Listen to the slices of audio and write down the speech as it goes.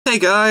Hey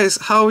guys,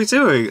 how are we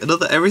doing?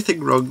 Another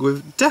Everything Wrong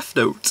with Death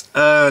Note.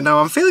 Now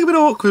I'm feeling a bit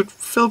awkward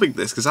filming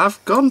this because I've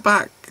gone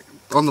back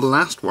on the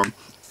last one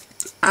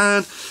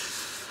and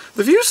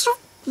the views are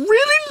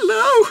really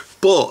low.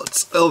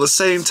 But at the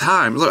same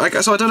time, look,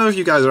 so I don't know if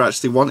you guys are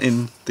actually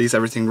wanting these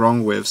Everything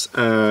Wrong Withs,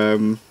 but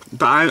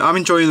I'm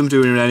enjoying them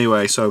doing it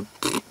anyway. So,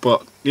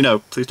 but you know,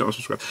 please don't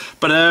subscribe.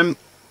 But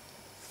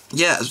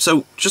yeah,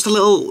 so just a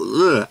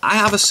little. I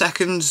have a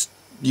second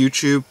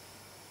YouTube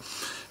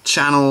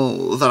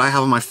channel that I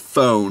have on my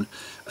phone,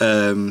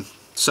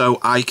 so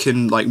I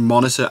can like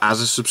monitor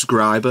as a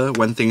subscriber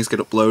when things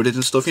get uploaded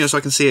and stuff, you know, so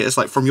I can see it as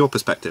like from your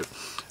perspective.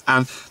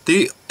 And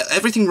the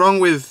Everything Wrong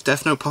with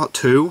Death Note Part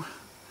 2,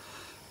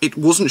 it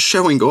wasn't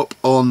showing up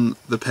on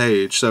the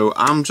page, so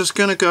I'm just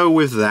gonna go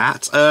with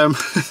that.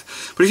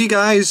 But if you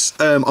guys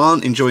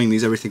aren't enjoying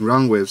these Everything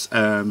Wrong Withs,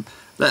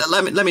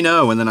 let me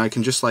know, and then I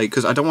can just like,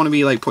 because I don't want to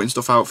be like putting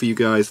stuff out for you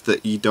guys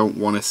that you don't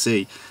want to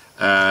see.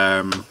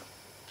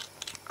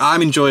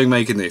 I'm enjoying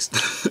making these.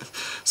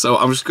 So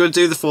I'm just going to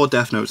do the 4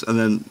 Death Notes, and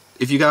then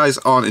if you guys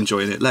aren't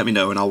enjoying it, let me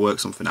know and I'll work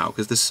something out,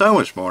 because there's so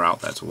much more out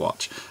there to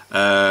watch.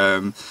 I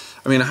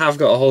mean, I have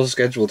got a whole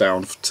schedule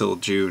down till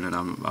June, and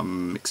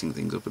I'm mixing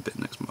things up a bit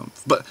next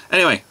month. But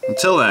anyway,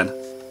 until then,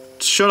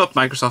 shut up,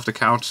 Microsoft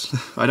account.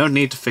 I don't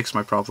need to fix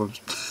my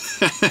problems.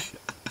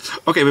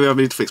 Okay, maybe I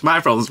need to fix my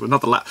problems, but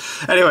not the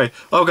Anyway,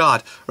 oh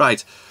god,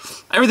 right.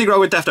 Everything Wrong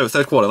with Death Note,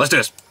 3rd quarter, let's do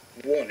this.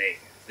 Warning.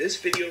 This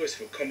video is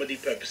for comedy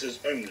purposes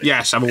only.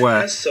 Yes, I'm aware.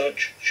 And as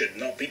such, should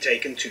not be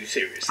taken too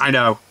seriously. I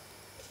know.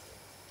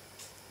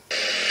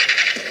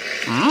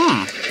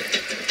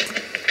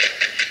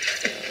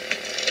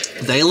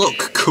 They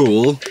look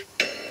cool.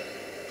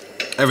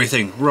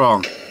 Everything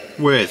wrong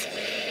with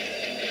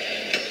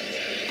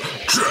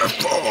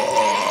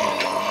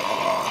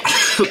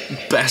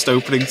best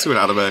opening to an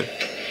anime.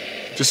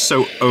 Just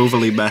so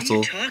overly metal.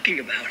 What are you talking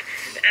about?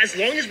 As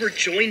long as we're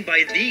joined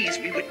by these,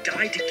 we would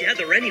die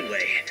together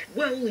anyway.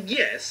 Well,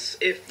 yes,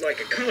 if like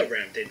a car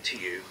rammed into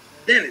you,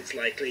 then it's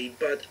likely,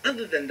 but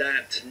other than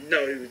that,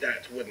 no,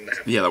 that wouldn't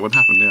happen. Yeah, that would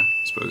happen, yeah,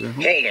 I suppose, yeah.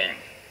 Hold on.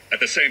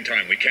 At the same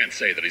time, we can't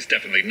say that he's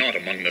definitely not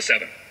among the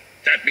 7.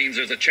 That means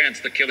there's a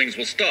chance the killings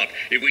will stop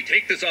if we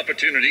take this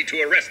opportunity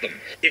to arrest them.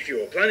 If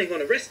you're planning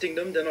on arresting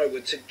them, then I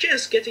would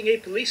suggest getting a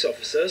police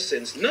officer,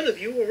 since none of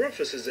you are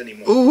officers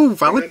anymore. Ooh,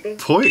 valid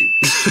Remember? point.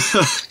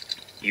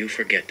 You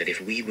forget that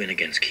if we win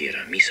against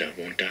Kira, Misa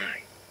won't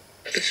die.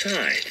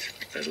 Besides,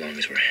 as long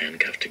as we're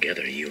handcuffed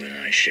together, you and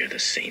I share the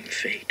same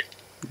fate.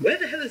 Where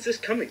the hell is this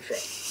coming from?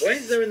 Why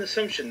is there an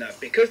assumption that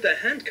because they're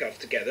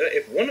handcuffed together,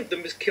 if one of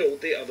them is killed,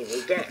 the other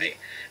will die?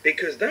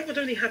 Because that would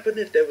only happen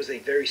if there was a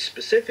very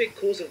specific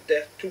cause of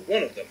death to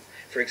one of them.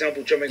 For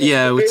example, jumping off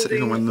a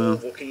building or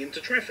walking into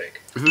traffic.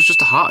 If it was just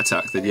a heart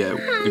attack, then yeah, oh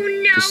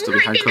no, just to be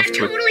I think I handcuffed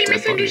to a totally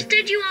dead body.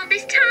 misunderstood you all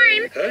this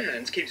time. Her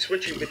hands keep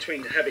switching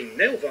between having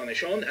nail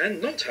varnish on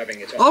and not having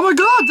it on. Oh my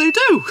god, they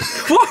do!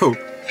 Whoa!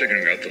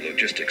 Figuring out the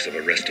logistics of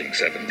arresting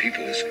 7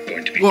 people is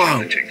going to be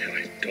challenging.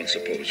 I don't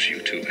suppose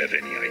you two have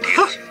any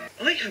ideas.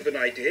 I have an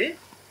idea.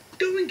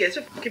 Go and get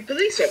a fucking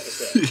police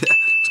officer. Yeah,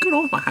 what's going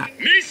on with my hat?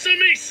 Misa!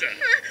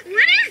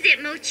 What is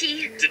it,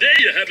 Mochi? Today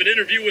you have an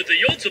interview with the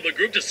Yotsuba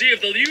group to see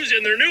if they'll use you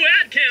in their new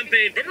ad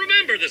campaign. But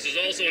remember, this is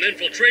also an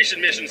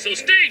infiltration mission, so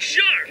stay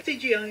sharp!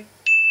 CGI.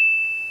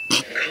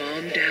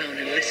 Calm down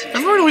and listen.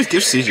 Everyone always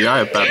gives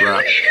CGI a bad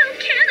rap. How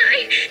can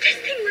I? This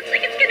thing looks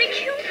like it's gonna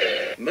kill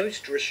me.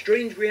 Most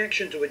restrained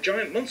reaction to a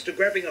giant monster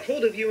grabbing a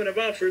hold of you in a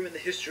bathroom in the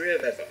history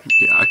of ever.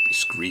 Yeah, I'd be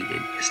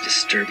screaming. It's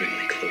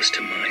disturbingly close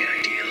to my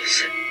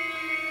ideals.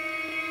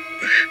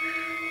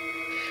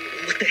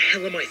 What the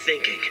hell am I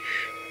thinking?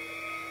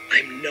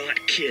 I'm not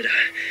Kira.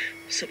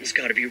 Something's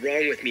gotta be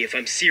wrong with me if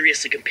I'm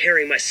seriously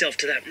comparing myself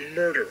to that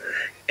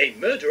murderer. A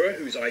murderer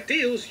whose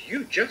ideals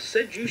you just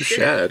said you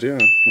Shared, yeah.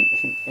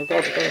 Oh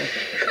god,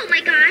 Oh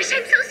my gosh,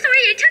 I'm so sorry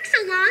it took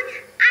so long.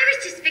 I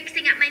was just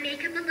fixing up my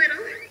makeup a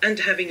little. And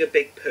having a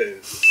big poo.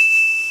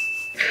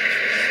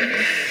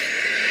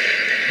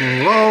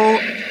 Hello?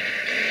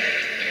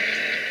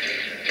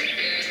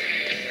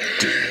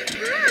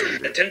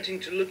 Attempting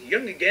to look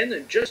young again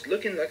and just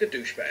looking like a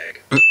douchebag.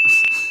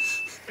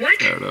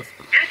 What? Fair enough.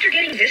 After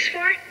getting this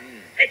far?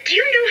 Do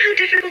you know how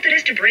difficult it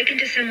is to break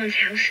into someone's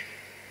house?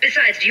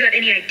 Besides, do you have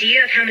any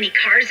idea of how many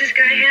cars this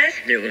guy has?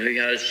 He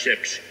has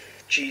 6.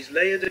 Cheese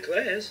layer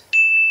declares.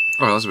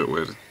 Oh, that's a bit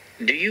weird.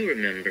 Do you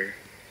remember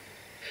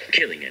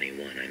killing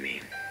anyone, I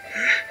mean?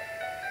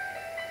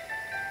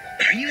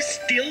 Are you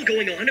still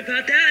going on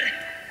about that?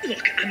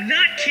 Look, I'm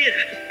not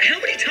Kira. How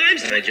many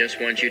times... I just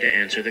want you to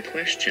answer the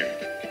question.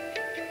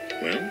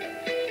 Well,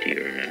 do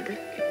you remember?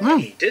 Well,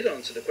 He did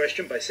answer the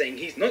question by saying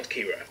he's not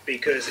Kira,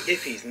 because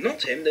if he's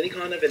not him, then he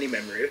can't have any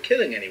memory of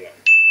killing anyone.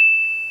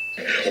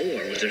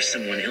 Or was there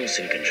someone else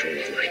in control,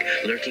 like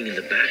lurking in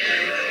the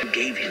background, who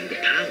gave him the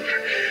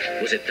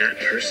power? Was it that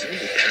person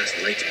who passed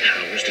Light's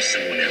powers to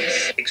someone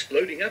else?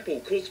 Exploding apple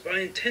caused by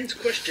intense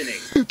questioning.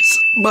 it's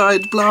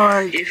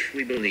mind-blowing. If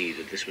we believe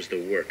that this was the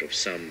work of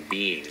some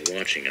being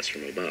watching us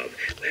from above,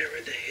 Where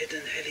are the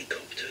hidden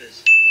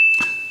helicopters?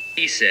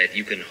 He said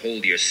you can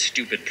hold your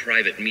stupid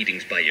private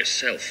meetings by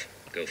yourself.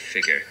 Go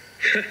figure.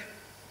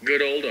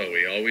 Good old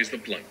Owie, always the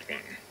blunt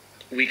one.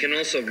 We can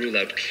also rule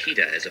out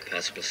Kita as a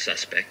possible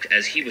suspect,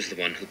 as he was the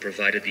one who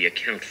provided the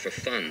account for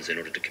funds in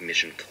order to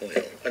commission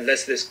Coil.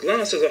 Unless this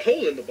glass has a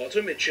hole in the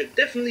bottom, it should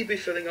definitely be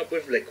filling up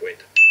with liquid.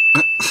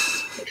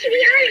 To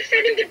be honest,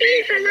 I've been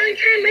debating for a long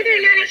time whether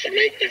or not I should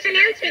make this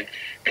announcement.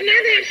 But now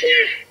that I'm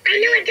here, I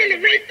know I've done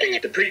the right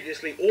thing. The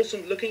previously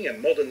awesome-looking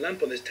and modern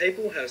lamp on this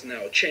table has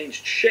now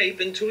changed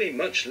shape into a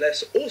much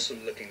less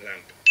awesome-looking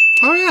lamp.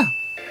 Oh yeah.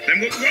 Then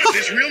what was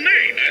his real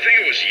name? I think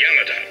it was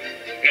Yamada.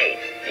 No,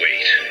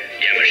 wait.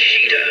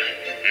 Yamashita.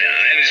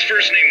 And his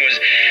first name was...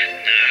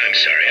 I'm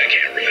sorry, I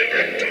can't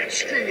remember. Don't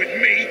screw with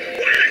me.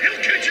 Why the hell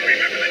can't you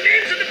remember the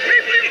names of the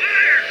people you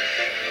hire?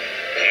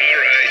 All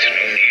right,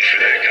 no need for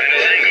that kind of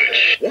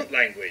language. What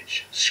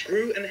language?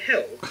 Screw and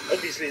hell?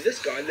 Obviously this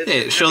guy lives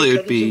Yeah, in surely it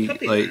would Happy be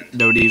Cuddles and Puppy like Land.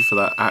 no need for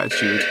that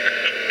attitude.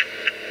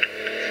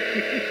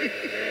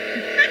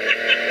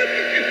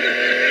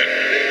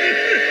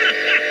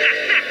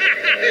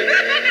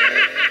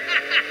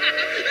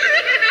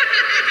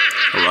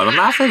 A lot of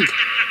laughing.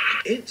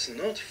 It's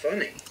not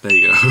funny. There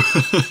you go.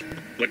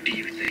 What do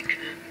you think?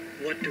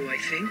 What do I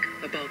think?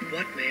 About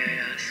what, may I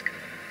ask?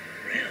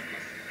 Ram,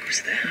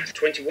 who's that?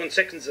 21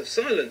 seconds of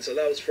silence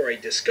allows for a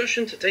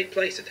discussion to take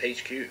place at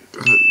HQ.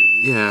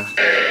 Yeah.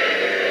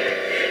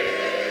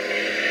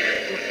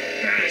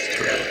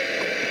 Bastard.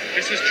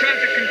 This is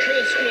traffic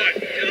control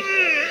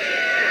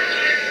squad.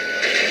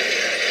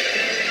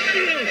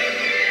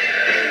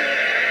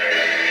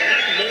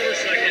 That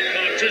motorcycle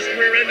cop just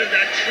rear-ended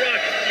that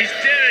truck. He's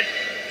dead.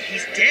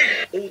 He's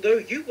dead. Although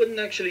you wouldn't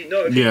actually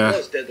know if Yeah. he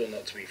was dead or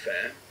not, to be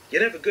fair.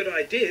 You'd have a good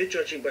idea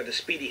judging by the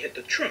speed he hit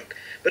the truck,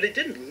 but it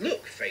didn't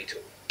look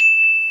fatal.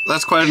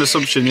 That's quite an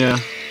assumption, yeah.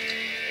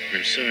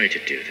 I'm sorry to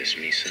do this,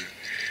 Misa,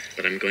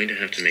 but I'm going to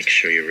have to make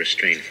sure you're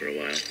restrained for a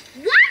while.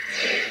 What?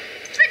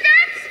 But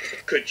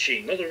that's... Could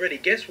she not already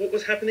guess what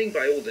was happening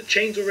by all the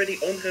chains already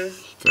on her?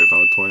 Very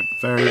valid point.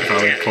 Very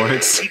valid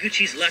point.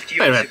 Higuchi's left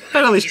you. Wait a minute,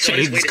 where do these He's on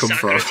his way chains to come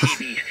Sakura from?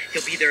 TV.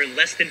 He'll be there in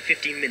less than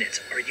 15 minutes.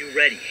 Are you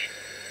ready?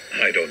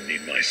 I don't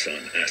need my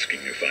son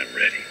asking if I'm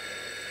ready.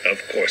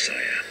 Of course I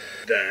am.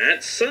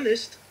 That's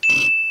Sunnist.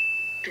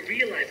 To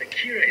realize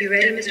Akira is You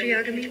ready, dead Mr.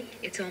 in the- Yagami?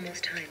 It's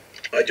almost time.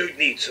 I don't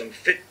need some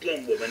fit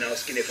blonde woman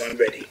asking if I'm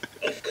ready.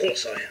 Of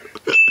course I am.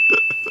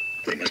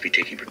 They must be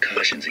taking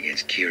precautions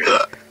against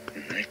Kira.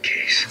 In that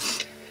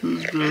case...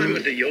 I'm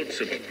with the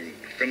Yotsuba group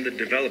from the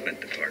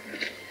development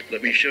department.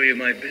 Let me show you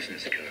my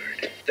business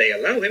card. They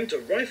allow him to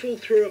rifle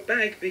through a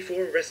bag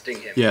before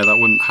arresting him. Yeah, that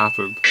wouldn't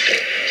happen.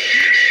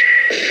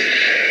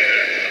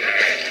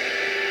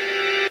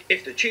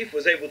 If the chief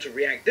was able to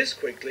react this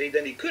quickly,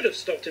 then he could have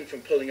stopped him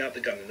from pulling out the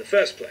gun in the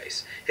first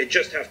place. He'd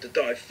just have to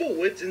dive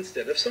forwards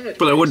instead of sideways.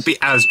 But it wouldn't be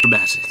as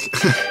dramatic.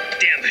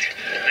 Damn it.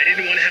 I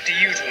didn't want to have to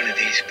use one of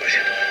these, but...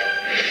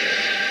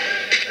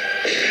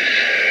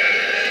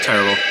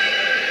 Terrible.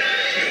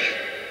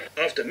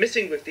 After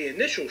missing with the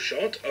initial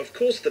shot, of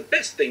course the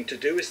best thing to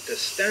do is to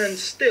stand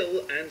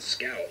still and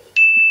scowl.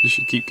 You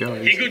should keep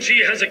going.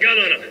 Higuchi has a gun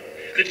on him.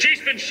 The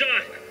chief's been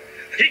shot.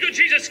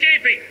 Higuchi's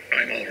escaping.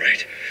 I'm all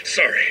right.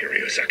 Sorry,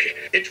 Ryuzaki.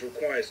 It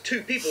requires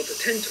two people to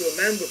tend to a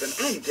man with an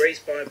arm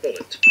grazed by a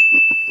bullet.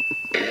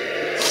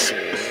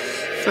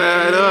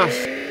 Fair enough.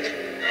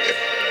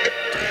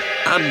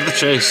 And the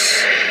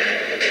chase.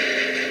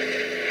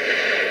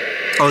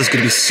 Oh, it's going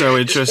to be so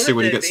interesting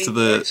when he gets to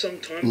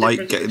the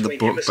light getting the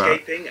book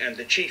back. Escaping and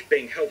the chief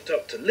being helped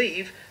up to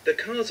leave, the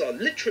cars are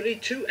literally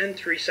 2 and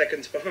 3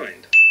 seconds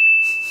behind.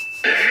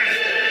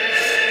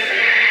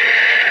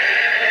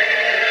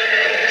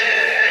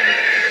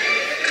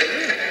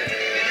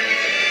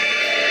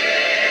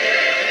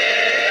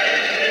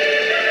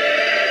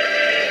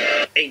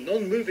 A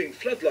non-moving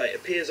floodlight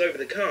appears over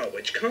the car,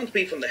 which can't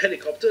be from the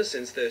helicopter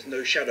since there's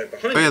no shadow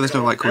behind Oh yeah, the there's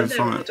no car, light coming and there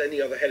from aren't it.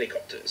 any other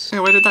helicopters.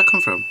 Yeah, where did that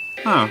come from?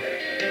 Oh.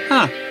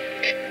 Huh.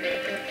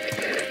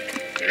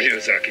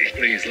 Ryuzaki,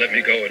 please let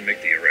me go and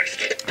make the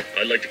arrest.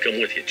 I'd like to come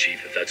with you,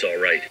 Chief, if that's all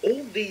right.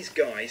 All these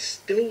guys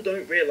still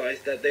don't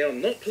realize that they are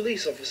not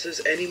police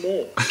officers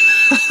anymore.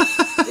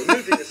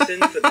 Removing the sin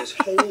for this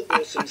whole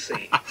awesome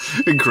scene.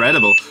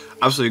 Incredible.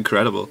 Absolutely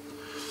incredible.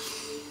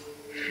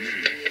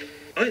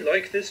 I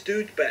like this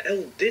dude, but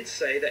L did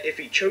say that if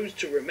he chose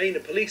to remain a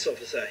police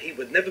officer, he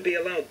would never be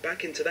allowed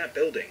back into that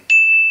building.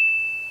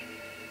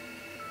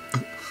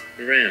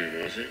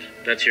 Ram, was it?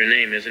 That's your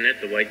name, isn't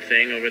it? The white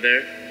thing over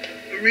there?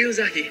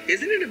 Ryuzaki,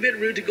 isn't it a bit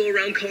rude to go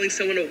around calling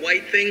someone a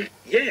white thing?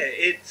 Yeah,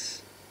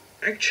 it's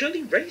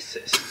actually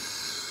racist.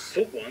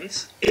 For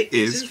once, it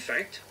is in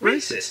fact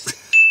racist.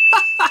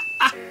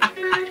 But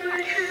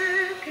what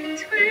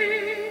happens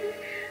when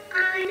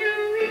I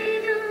know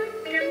it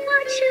all? Then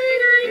what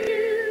should I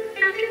do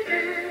after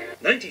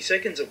that? 90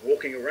 seconds of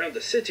walking around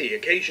the city,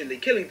 occasionally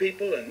killing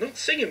people and not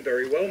singing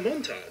very well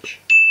montage.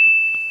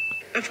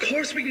 Of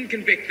course we can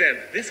convict them.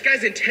 This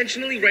guy's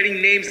intentionally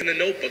writing names in the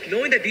notebook,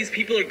 knowing that these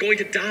people are going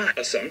to die.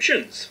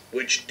 Assumptions,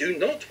 which do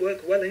not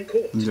work well in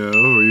court.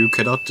 No, you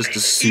cannot just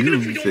Even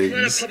if assume we don't plan on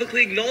things.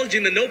 publicly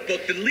acknowledging the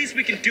notebook, the least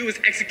we can do is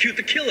execute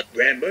the killer.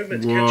 Rare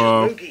moment Whoa.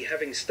 catches Logie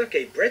having stuck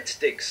a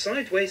breadstick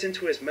sideways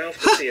into his mouth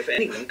to see if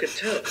anyone could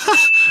tell.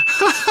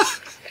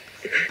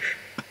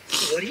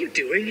 What are you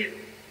doing?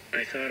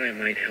 I thought I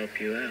might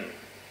help you out.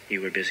 You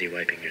were busy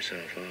wiping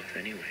yourself off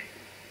anyway.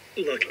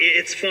 Look,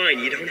 it's fine.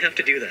 You don't have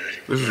to do that.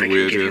 This is I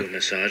weird, can give you yeah. a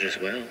massage as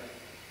well.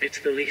 It's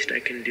the least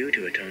I can do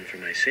to atone for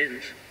my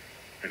sins.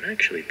 I'm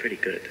actually pretty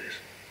good at this.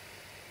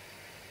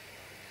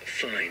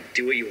 Fine,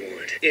 do what you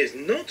want. Is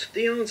not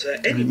the answer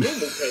any normal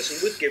person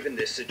would give in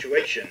this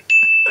situation.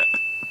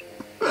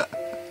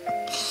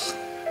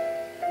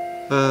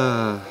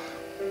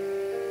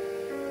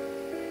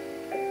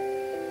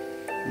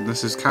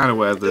 This is kind of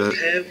where The the...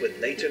 pair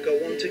would later go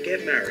on to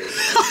get married and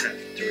have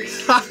 3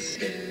 kids.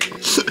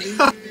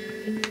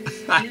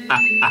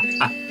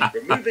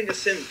 Removing a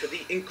sin for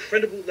the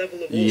incredible level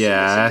of awesomeness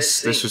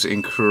Yes, in this this was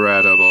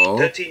incredible.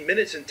 13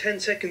 minutes and 10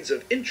 seconds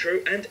of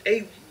intro and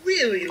a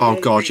really Oh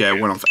long god, yeah, it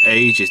recap. went on for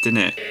ages, didn't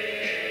it?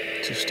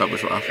 To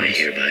establish what I happens.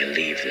 hereby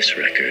leave this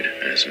record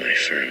as my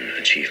firm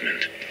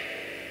achievement.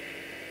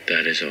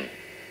 That is all.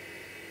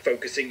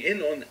 Focusing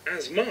in on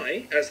as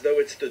my, as though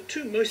it's the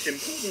 2 most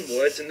important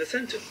words in the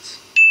sentence.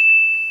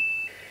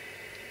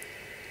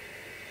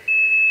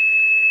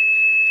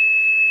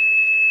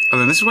 And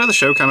then this is where the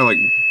show kind of like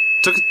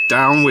took a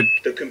downward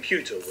The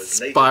computer was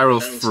later spiral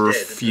pronounced for a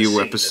dead at the few scene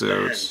at the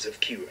episodes. hands of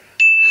Kira.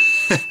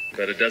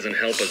 But it doesn't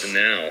help us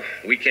now.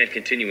 We can't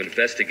continue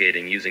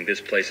investigating using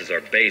this place as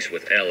our base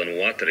with El and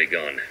Watari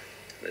gone.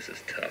 This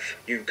is tough.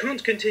 You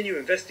can't continue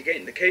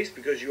investigating the case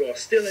because you are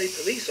still a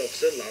police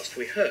officer, last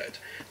we heard.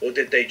 Or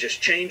did they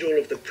just change all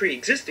of the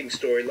pre-existing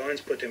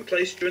storylines put in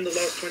place during the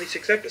last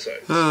 26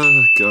 episodes?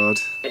 Oh god.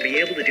 I'll be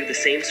able to do the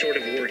same sort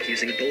of work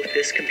using both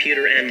this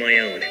computer and my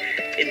own.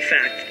 In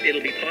fact,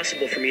 it'll be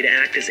possible for me to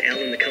act as Elle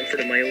in the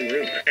comfort of my own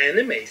room.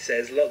 Anime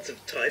says lots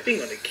of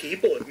typing on a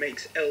keyboard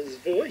makes Elle's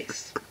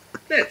voice.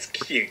 That's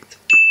cute.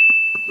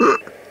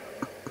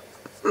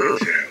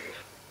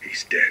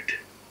 He's dead.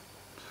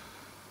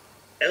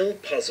 Elle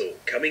Puzzle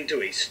coming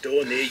to a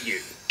store near you.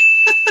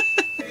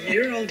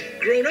 You're all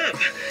grown up.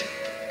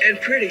 And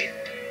pretty.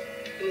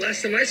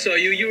 Last time I saw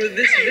you, you were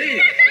this big.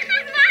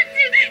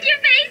 Matsu, your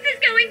face is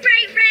going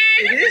bright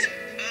red. It is?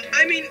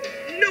 I mean,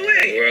 no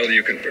way. Well,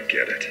 you can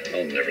forget it.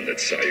 I'll never let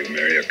Sayu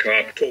marry a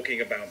cop. Talking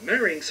about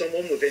marrying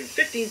someone within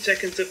 15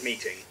 seconds of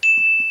meeting.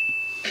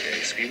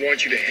 Yes, we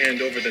want you to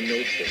hand over the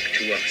notebook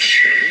to us.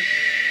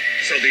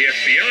 So the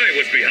FBI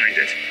was behind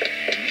it.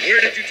 Where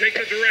did you take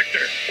the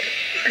director?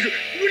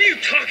 What are you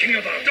talking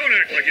about? Don't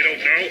act like you don't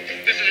know.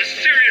 This is a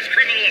serious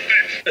criminal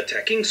offense.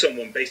 Attacking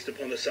someone based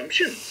upon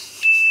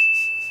assumptions.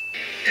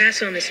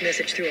 Pass on this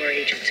message through our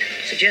agent.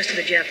 Suggest to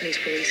the Japanese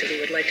police that we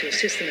would like to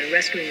assist them in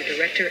rescuing the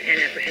director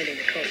and apprehending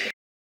the culprit.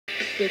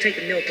 We'll take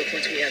the notebook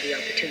once we have the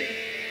opportunity.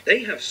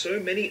 They have so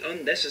many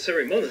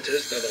unnecessary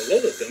monitors that a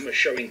lot of them are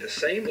showing the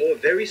same or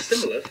very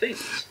similar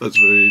things. That's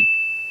very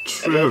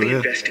Of all true, the yeah.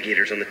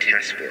 investigators on the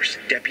task force,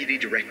 Deputy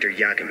Director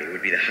Yagami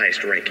would be the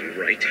highest ranking,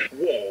 right?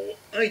 Whoa,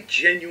 I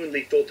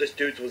genuinely thought this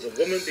dude was a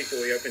woman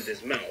before he opened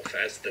his mouth,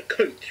 as the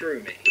coat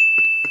threw me.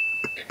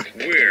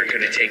 We're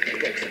gonna take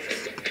both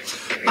of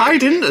them. I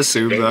didn't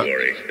assume Don't that.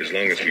 worry. As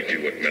long as we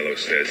do what Mello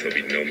says, there'll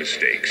be no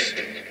mistakes.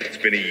 It's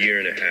been a year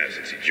and a half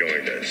since he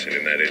joined us, and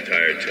in that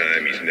entire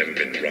time, he's never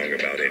been wrong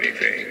about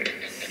anything.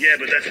 Yeah,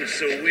 but that's what's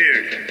so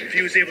weird. If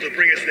he was able to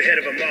bring us the head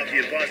of a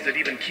mafia boss that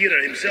even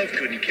Kira himself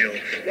couldn't kill,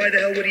 why the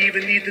hell would he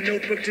even need the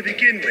notebook to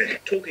begin with?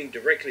 Talking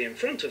directly in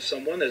front of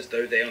someone as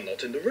though they are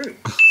not in the room.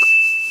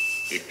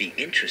 It'd be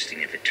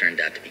interesting if it turned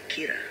out to be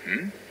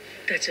Kira.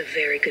 That's a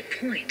very good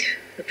point.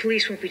 The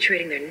police won't be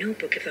trading their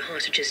notebook if the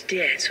hostage is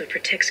dead, so it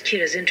protects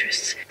Kira's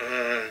interests.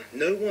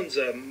 No one's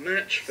a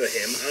match for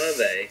him, are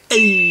they?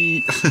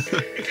 Hey.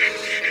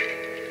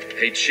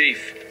 Hey,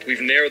 Chief.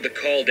 We've narrowed the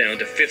call down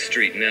to 5th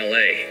Street in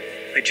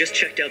L.A. I just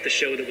checked out the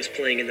show that was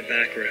playing in the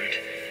background,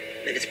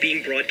 and it's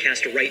being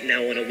broadcast right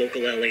now on a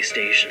local LA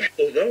station.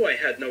 Although I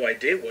had no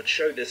idea what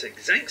show this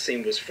exact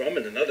scene was from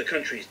in another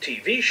country's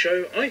TV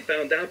show, I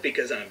found out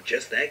because I'm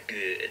just that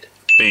good.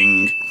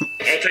 Bing.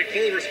 I'll take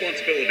full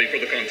responsibility for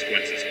the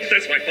consequences.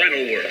 That's my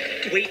final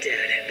word. Wait,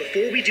 Dad.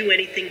 Before we do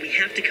anything, we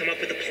have to come up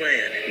with a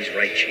plan. He's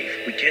right,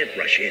 Chief. We can't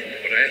rush in.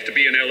 But I have to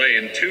be in LA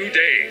in 2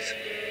 days.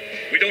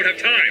 We don't have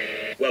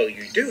time. Well,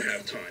 you do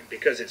have time,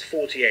 because it's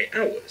 48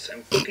 hours,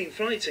 and booking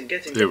flights and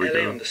getting There to we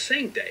LA go. on the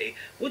same day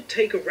would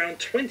take around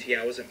 20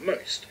 hours at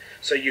most.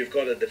 So you've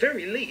got, at the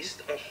very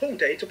least, a whole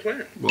day to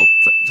plan. Well,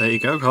 there you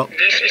go, Cop.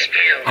 This is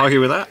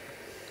Argue with that?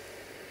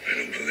 I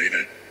don't believe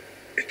it.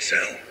 It's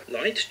Elle.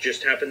 Light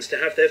just happens to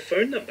have their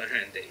phone number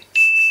handy.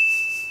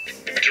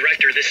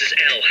 Director, this is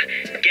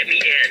Elle. Get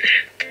me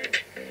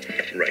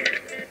in. Right.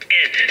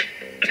 In.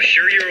 I'm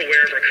sure you're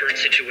aware of our current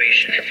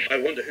situation. I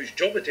wonder whose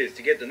job it is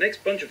to get the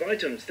next bunch of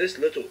items this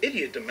little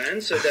idiot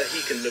demands so that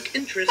he can look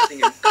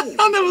interesting and cool.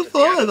 I never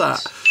thought of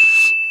that.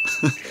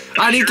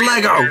 I need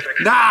Lego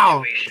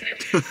now. I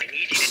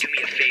need you to do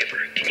me a favor.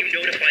 Can you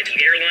notify the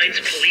airlines,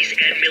 police,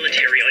 and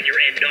military on your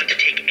end not to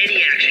take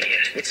any action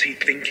yet? What's he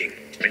thinking?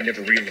 I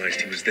never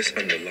realized he was this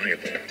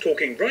unreliable.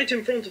 Talking right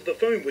in front of the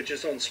phone, which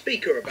is on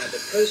speaker, about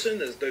the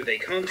person as though they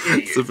can't hear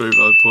It's a you. very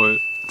valid point.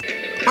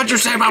 What'd you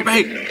say about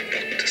me? Not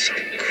to some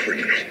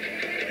criminal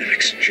in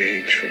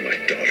exchange for my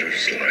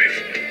daughter's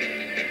life.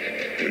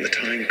 When the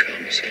time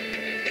comes,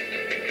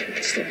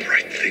 what's the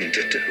right thing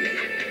to do?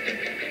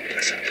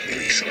 As a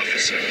police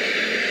officer,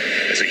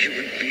 as a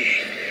human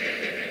being,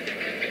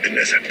 and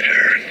as a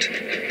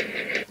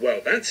parent. Well,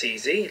 that's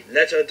easy.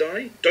 Let her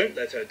die, don't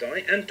let her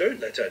die, and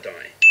don't let her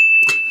die.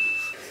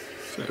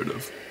 Fair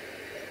enough.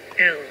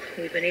 Al,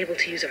 we've been able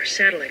to use our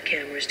satellite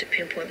cameras to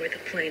pinpoint where the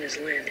plane has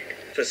landed.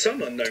 For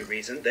some unknown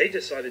reason, they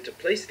decided to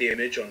place the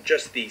image on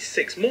just these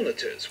 6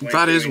 monitors. When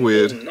That is doing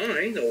weird. all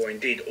 9, or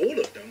indeed all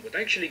of them, would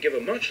actually give a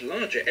much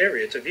larger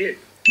area to view.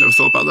 Never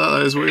thought about that.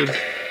 That is weird.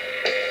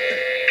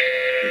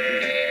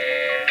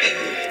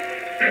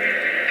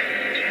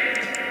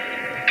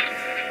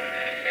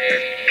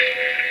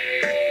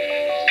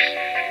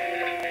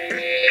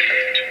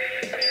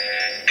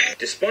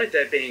 Despite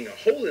there being a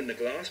hole in the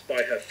glass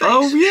by her face,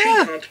 Oh,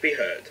 yeah. she can't be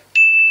heard.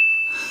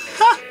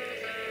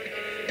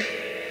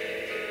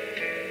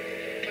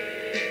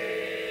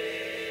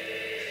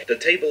 The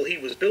table he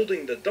was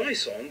building the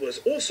dice on was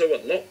also a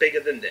lot bigger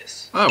than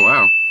this. Oh,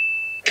 wow.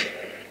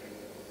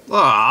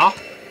 Ah.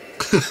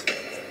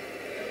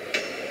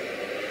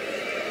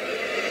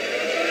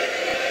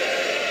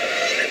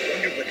 I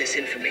wonder what this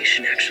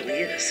information actually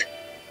is.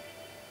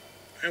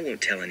 I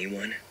won't tell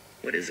anyone.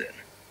 What is it?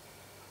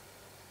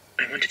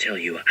 I want to tell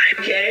you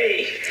I'm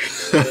gay.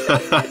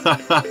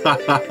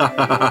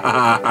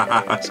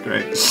 That's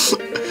great.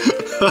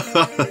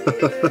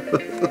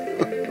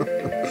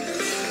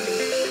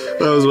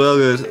 That was well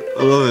good.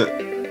 I love it.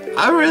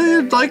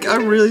 I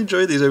really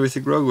enjoyed these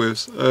Everything Wrong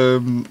With.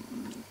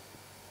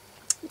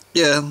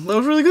 Yeah, that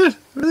was really good.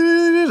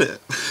 Really did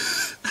it.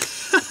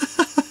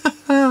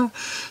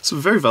 Some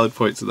very valid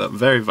points in that.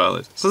 Very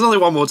valid. So there's only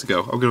one more to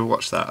go. I'm going to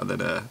watch that and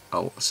then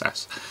I'll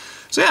assess.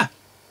 So yeah,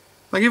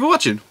 thank you for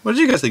watching. What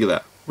did you guys think of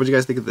that? What did you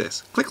guys think of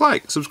this? Click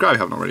like, subscribe if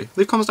you haven't already.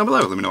 Leave comments down below.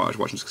 Let me know what I was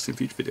watching in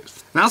future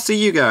videos. And I'll see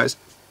you guys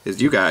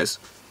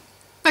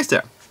next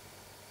time.